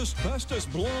greatest,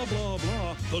 bestest, blah, blah,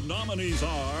 blah, the nominees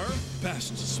are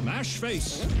Best Smash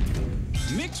Face,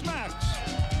 Mix Max,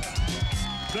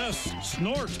 Best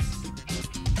Snort,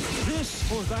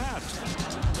 This or That,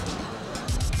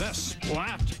 Best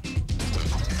Splat,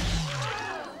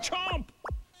 Chomp,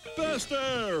 Best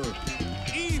Air,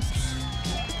 Eeps,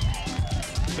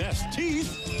 Best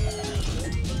Teeth,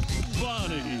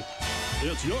 Bonnie.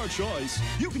 It's your choice.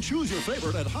 You can choose your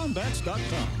favorite at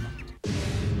Honbats.com.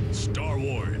 Star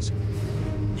Wars.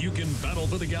 You can battle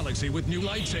for the galaxy with new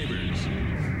lightsabers.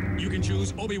 You can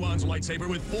choose Obi-Wan's lightsaber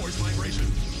with Force vibration.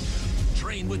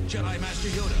 Train with Jedi Master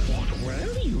Yoda. What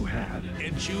will you have?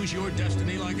 And choose your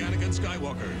destiny like Anakin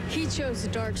Skywalker. He chose the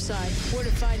dark side. What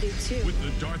if I do too? With the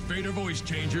Darth Vader voice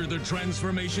changer, the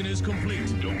transformation is complete.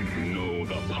 You don't know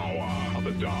the power of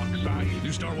the dark side.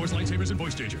 New Star Wars lightsabers and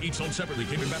voice changer. Each sold separately.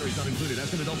 Cable batteries not included.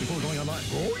 Ask an adult before going online.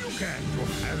 Oh, you can to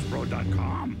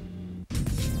Hasbro.com.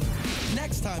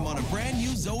 Next time on a brand new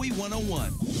Zoe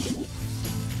 101.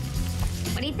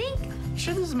 What do you think?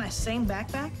 Sure this is my same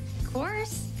backpack? Of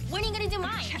course. When are you gonna do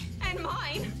mine? And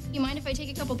mine. You mind if I take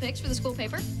a couple pics for the school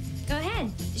paper? Go ahead.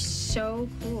 So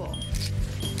cool.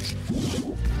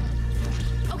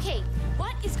 Okay,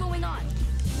 what is going on?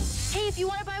 Hey, if you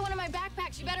want to buy one of my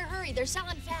backpacks, you better hurry. They're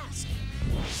selling fast.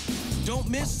 Don't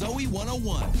miss Zoe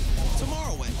 101.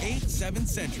 Tomorrow at 8, 7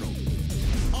 Central.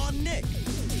 On Nick.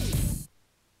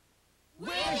 We're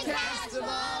the cast of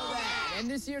All That! And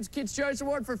this year's Kids' Choice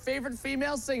Award for favorite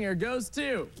female singer goes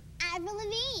to... Avril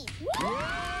Lavigne.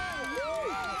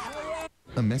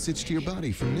 A message to your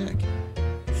body from Nick.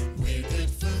 We're good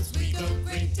foods, we go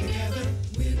great together.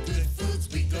 We're good foods,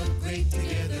 we go great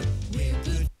together. We're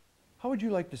good. How would you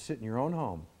like to sit in your own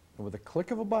home and with a click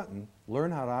of a button,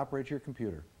 learn how to operate your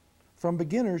computer? From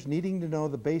beginners needing to know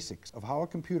the basics of how a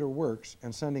computer works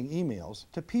and sending emails,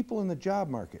 to people in the job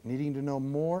market needing to know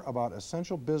more about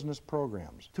essential business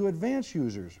programs, to advanced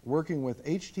users working with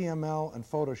HTML and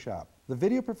Photoshop, the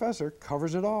Video Professor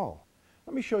covers it all.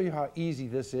 Let me show you how easy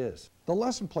this is. The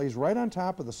lesson plays right on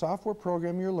top of the software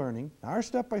program you're learning. Our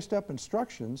step-by-step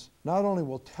instructions not only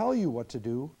will tell you what to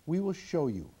do, we will show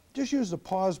you. Just use the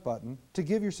pause button to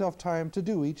give yourself time to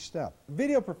do each step.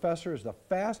 Video Professor is the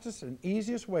fastest and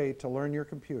easiest way to learn your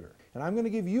computer. And I'm going to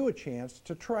give you a chance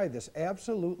to try this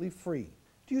absolutely free.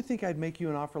 Do you think I'd make you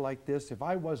an offer like this if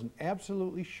I wasn't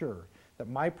absolutely sure that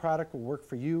my product will work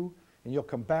for you and you'll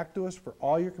come back to us for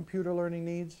all your computer learning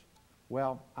needs?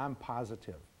 Well, I'm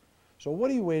positive. So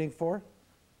what are you waiting for?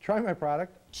 Try my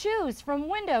product. Choose from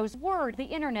Windows, Word, the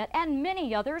Internet, and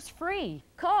many others free.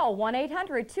 Call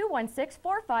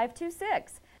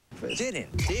 1-800-216-4526. Did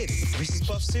Reese's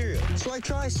Puff cereal. So I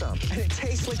tried some, and it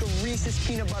tastes like a Reese's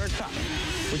Peanut Butter Cup.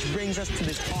 Which brings us to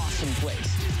this awesome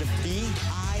place, the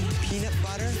B.I. Peanut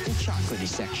Butter and Chocolatey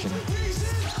section.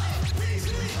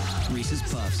 Reese's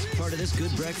Puffs, part of this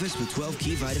good breakfast with 12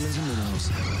 key vitamins and minerals.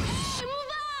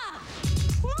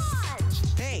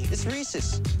 Hey, it's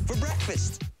Reese's for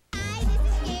breakfast. Hi, this is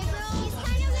Gabriel. He's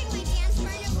kind of like my dance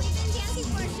partner. We've been dancing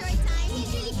for a short time. He's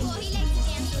really cool. He likes to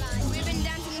dance a lot. We've been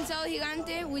dancing in Sol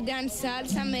Gigante. We dance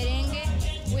salsa,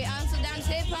 merengue. We also dance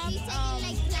hip-hop. We take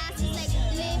like classes, like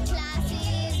lip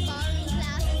classes, ballroom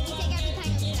classes. We take every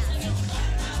kind of class.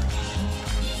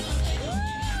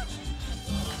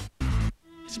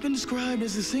 It's been described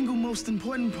as the single most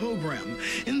important program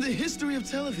in the history of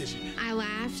television. I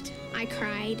laughed. I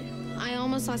cried. I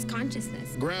almost lost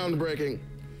consciousness. Groundbreaking.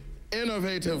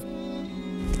 Innovative.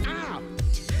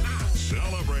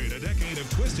 Celebrate a decade of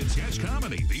twisted sketch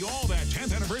comedy. The All That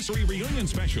 10th Anniversary Reunion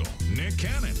Special. Nick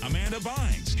Cannon, Amanda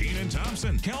Bynes, Kenan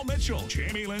Thompson, Kel Mitchell,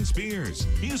 Jamie Lynn Spears.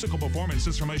 Musical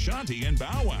performances from Ashanti and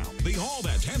Bow Wow. The All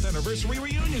That 10th Anniversary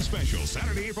Reunion Special.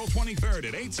 Saturday, April 23rd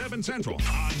at 8, 7 Central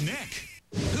on Nick.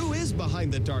 Who is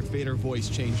behind the Darth Vader voice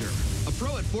changer? A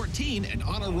pro at 14 and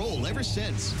on a roll ever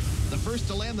since. The first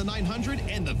to land the 900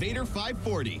 and the Vader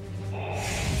 540.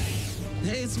 Hey,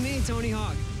 it's me, Tony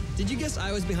Hawk. Did you guess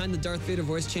I was behind the Darth Vader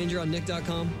voice changer on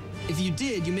Nick.com? If you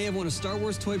did, you may have won a Star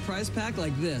Wars toy prize pack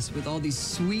like this with all these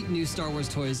sweet new Star Wars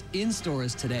toys in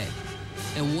stores today.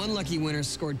 And one lucky winner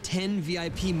scored 10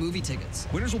 VIP movie tickets.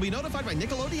 Winners will be notified by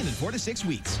Nickelodeon in 4 to 6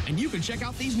 weeks. And you can check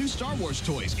out these new Star Wars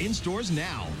toys in stores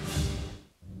now.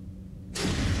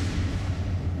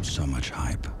 So much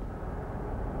hype.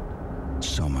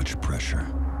 So much pressure.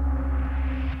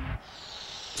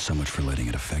 So much for letting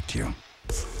it affect you.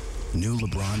 New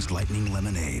LeBron's Lightning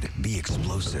Lemonade. Be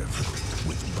explosive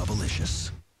with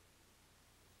Bubblicious.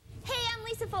 Hey, I'm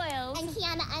Lisa Foyle. And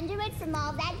Kiana Underwood from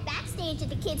All That Backstage at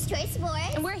the Kids' Choice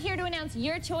Awards. And we're here to announce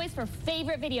your choice for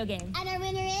favorite video game. And our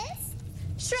winner is...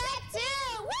 Shrek 2!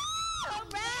 Woo! All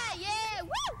right, yeah,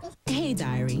 woo! Hey,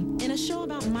 Diary. In a show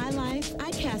about my life,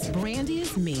 I cast Brandy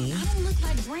as me. I don't look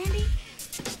like Brandy.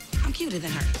 I'm cuter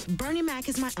than her. Bernie Mac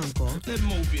is my uncle. That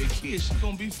Mo be a kid. She's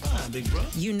gonna be fine, big bro.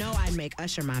 You know I'd make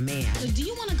Usher my man. So do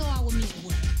you want to go out with me or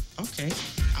what? Okay.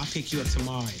 I'll pick you up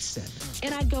tomorrow at 7.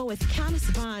 And I'd go with Countess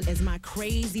Bond as my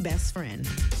crazy best friend.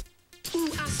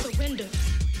 Ooh, I surrender.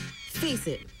 Face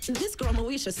it, this girl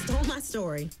Moesha stole my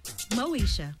story.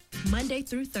 Moesha, Monday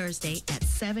through Thursday at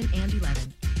 7 and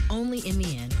 11. Only in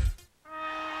the end.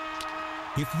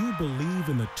 If you believe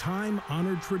in the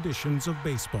time-honored traditions of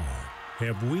baseball,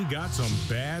 have we got some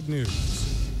bad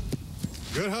news?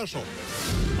 Good hustle.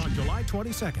 On July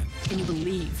 22nd. Can you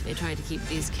believe they tried to keep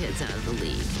these kids out of the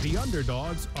league? The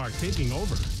underdogs are taking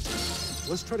over.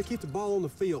 Let's try to keep the ball on the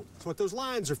field. That's what those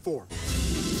lines are for.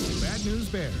 Bad News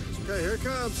Bears. Okay, here it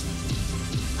comes.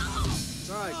 It's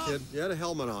all right, kid. You had a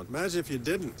helmet on. Imagine if you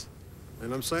didn't. You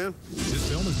know what I'm saying? This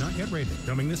film is not yet rated.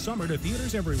 Coming this summer to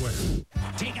theaters everywhere.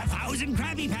 Take 1,000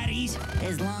 Krabby Patties.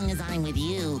 As long as I'm with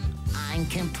you, I'm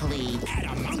complete.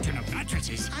 Add a mountain of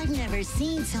mattresses. I've never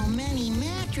seen so many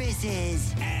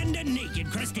mattresses. And a naked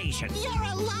crustacean. You're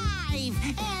alive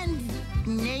and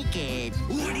naked.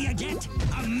 What do you get?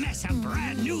 A mess of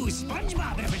brand new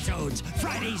SpongeBob episodes.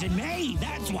 Fridays in May,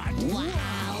 that's what.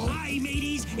 Wow. Hi,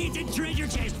 mateys. It's a treasure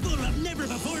chest full of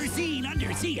never-before-seen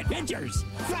undersea adventures.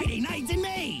 Friday nights in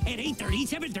May at 8:30,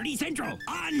 7:30 Central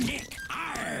on Nick.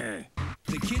 Arr!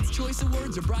 The Kids' Choice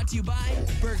Awards are brought to you by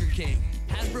Burger King,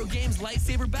 Hasbro Games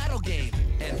Lightsaber Battle Game,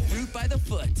 and Fruit by the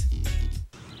Foot.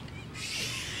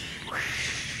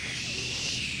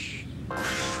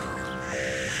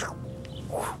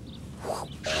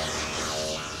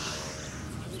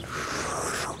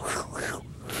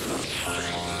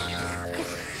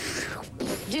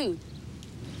 Dude,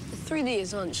 the 3D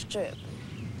is on the strip.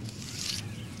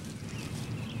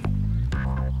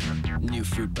 New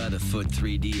Fruit by the Foot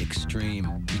 3D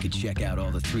Extreme. You can check out all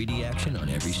the 3D action on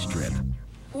every strip.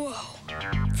 Whoa.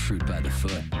 Fruit by the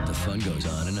Foot. The fun goes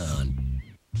on and on.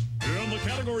 In the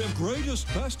category of greatest,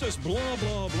 bestest, blah,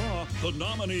 blah, blah, the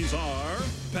nominees are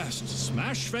Best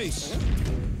Smash Face,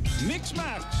 Mix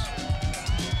Max,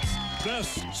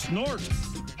 Best Snort,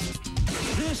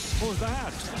 This or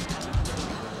That,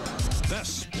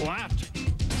 Best Splat,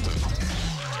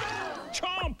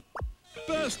 Chomp,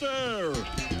 Best Air,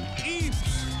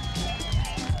 Eeps,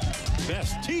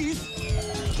 Best Teeth,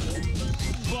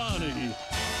 Bonnie.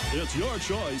 It's your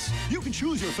choice. You can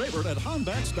choose your favorite at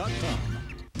Honbats.com.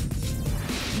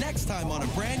 Next time on a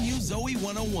brand new Zoe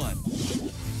 101.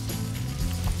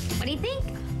 What do you think?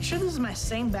 Sure this is my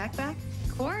same backpack?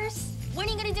 Of course. When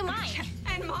are you gonna do mine?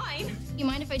 And mine. You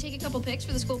mind if I take a couple pics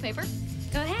for the school paper?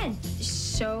 Go ahead.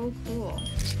 So cool.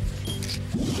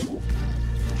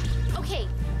 Okay,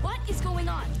 what is going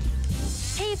on?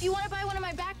 Hey, if you want to buy one of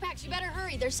my backpacks, you better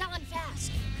hurry. They're selling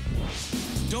fast.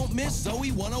 Don't miss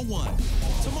Zoe 101.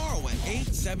 Tomorrow at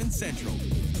 8, 7 Central.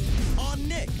 On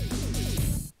Nick.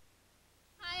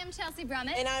 Hi, I'm Chelsea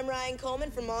Brummett. And I'm Ryan Coleman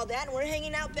from All That, and we're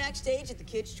hanging out backstage at the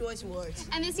Kids' Choice Awards.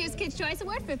 And this year's Kids' Choice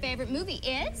Award for favorite movie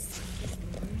is...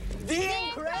 The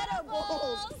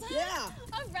Incredibles! Yeah.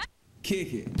 All right.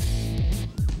 Kick it.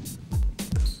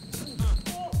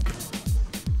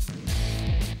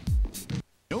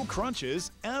 No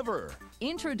crunches ever.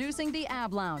 Introducing the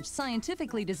Ab Lounge,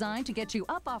 scientifically designed to get you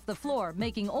up off the floor,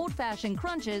 making old-fashioned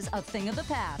crunches a thing of the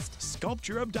past. Sculpt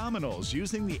your abdominals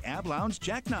using the Ab Lounge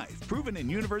jackknife, proven in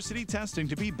university testing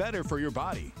to be better for your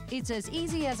body. It's as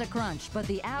easy as a crunch, but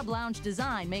the Ab Lounge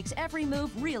design makes every move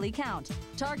really count,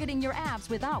 targeting your abs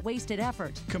without wasted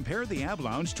effort. Compare the Ab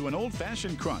Lounge to an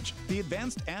old-fashioned crunch. The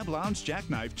advanced Ab Lounge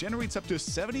jackknife generates up to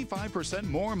 75%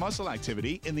 more muscle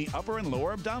activity in the upper and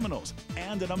lower abdominals,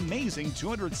 and an amazing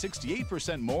 268%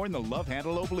 more in the love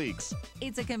handle obliques.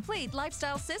 It's a complete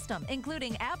lifestyle system,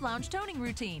 including Ab Lounge toning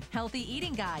routine, healthy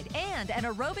eating guide, and an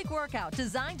aerobic workout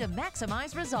designed to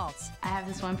maximize results. I have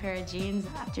this one pair of jeans.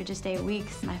 After just 8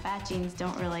 weeks, my fat jeans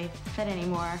don't really fit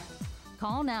anymore.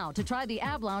 Call now to try the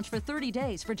Ab Lounge for 30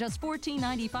 days for just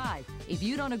 $14.95. If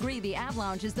you don't agree the Ab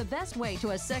Lounge is the best way to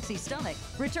a sexy stomach,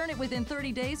 return it within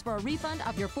 30 days for a refund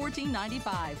of your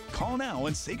 $14.95. Call now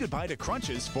and say goodbye to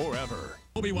crunches forever.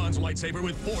 Obi-Wan's lightsaber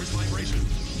with force vibration.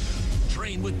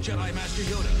 Train with Jedi Master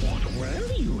Yoda. What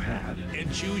will you have?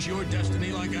 And choose your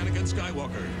destiny like Anakin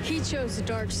Skywalker. He chose the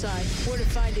dark side. We're to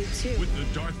find it too. With the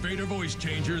Darth Vader voice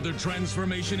changer, the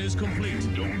transformation is complete.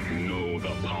 You don't know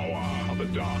the power of the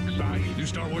dark side. New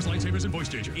Star Wars lightsabers and voice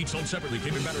changer, each sold separately.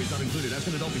 Cable batteries not included. Ask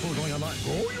an adult before going online.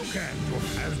 Go you can to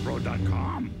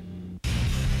Hasbro.com.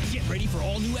 Get ready for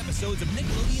all new episodes of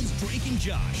Nickelodeon's Drake and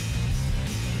Josh.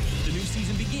 The new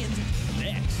season begins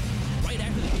next, right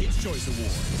after the Kids' Choice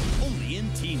Awards, only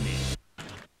in Teen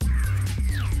Nick.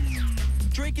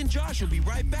 Drake and Josh will be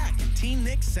right back in Teen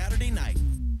Nick Saturday night.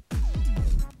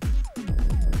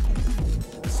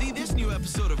 See this new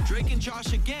episode of Drake and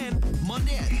Josh again,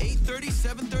 Monday at 8:30,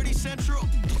 7:30 Central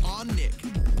on Nick.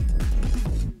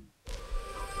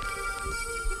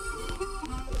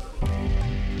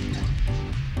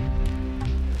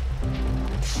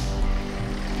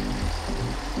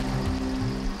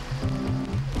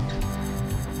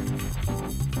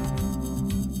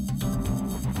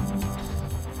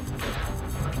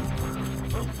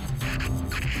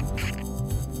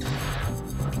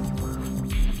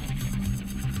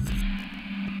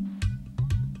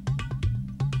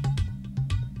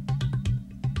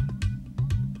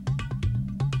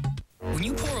 When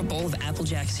you pour a bowl of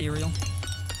Applejack cereal,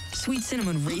 sweet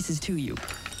cinnamon races to you.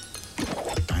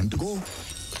 Time to go.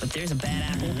 But there's a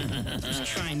bad apple who's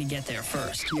trying to get there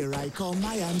first. Here I come,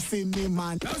 I am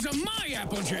cinnamon. Those are my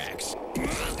Applejacks!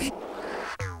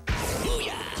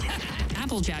 Booyah!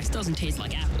 Applejacks doesn't taste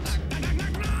like apples.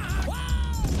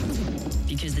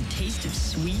 Because the taste of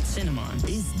sweet cinnamon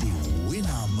is the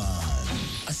winner, man.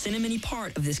 A cinnamony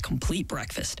part of this complete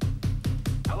breakfast.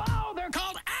 Hello, they're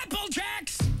called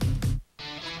Applejacks!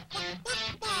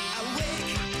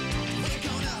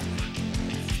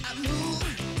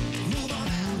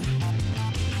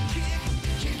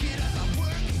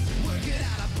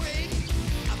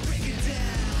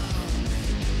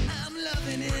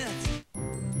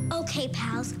 Okay,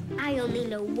 pals, I only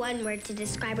know one word to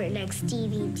describe our next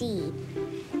DVD.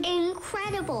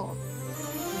 Incredible.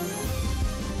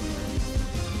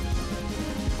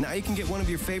 Now you can get one of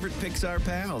your favorite Pixar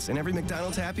pals in every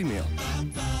McDonald's Happy Meal.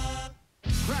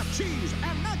 Kraft cheese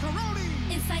and macaroni.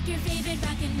 It's like your favorite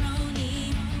rockin'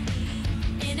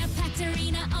 in a packed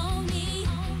arena only.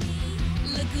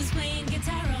 Look who's playing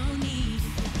guitar-oni.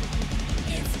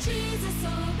 It's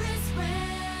Cheezosaurus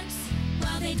Rex.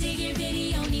 While they dig your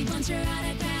video, need want your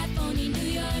autograph, only New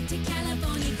York to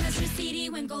California. Cause your CD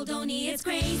went gold-oni. It's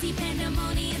crazy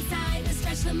pandemonium inside the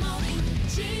stretch the molding.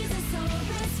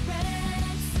 Cheezosaurus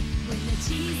Rex. When the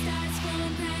cheese starts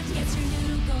flowing, craft gets your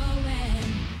noodle going.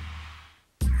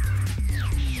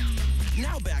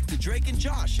 Now back to Drake and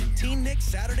Josh in Teen Nick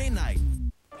Saturday night.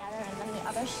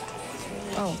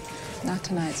 Oh, not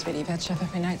tonight, sweetie. You've had Chef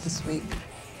every night this week.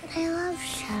 I love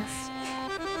Chef.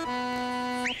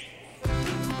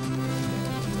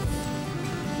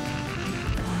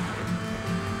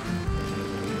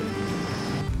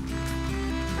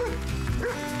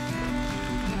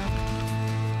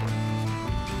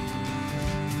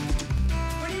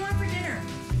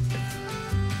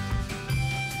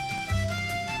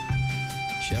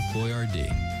 Chef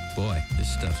Boyardee. Boy,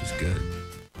 this stuff is good.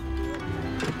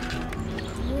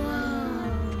 Whoa.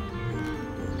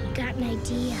 Got an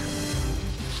idea.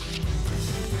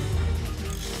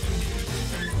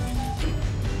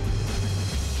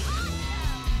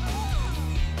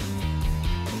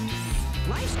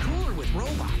 Life's cooler with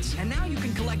robots, and now you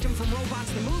can collect them from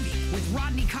Robots the Movie with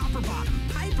Rodney Copperbottom,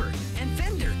 Piper, and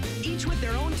Fender, each with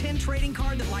their own 10 trading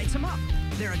card that lights them up.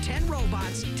 There are 10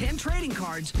 robots, 10 trading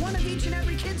cards, one of each and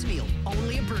every kid's meal,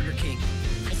 only at Burger King.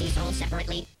 I see sold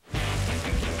separately.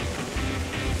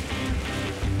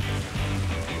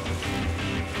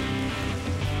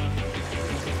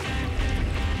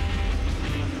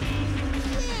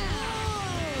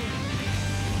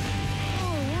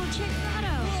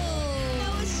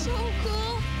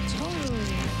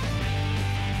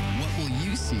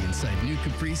 Inside new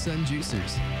Capri Sun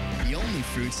juicers. The only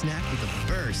fruit snack with a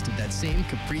burst of that same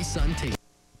Capri Sun taste.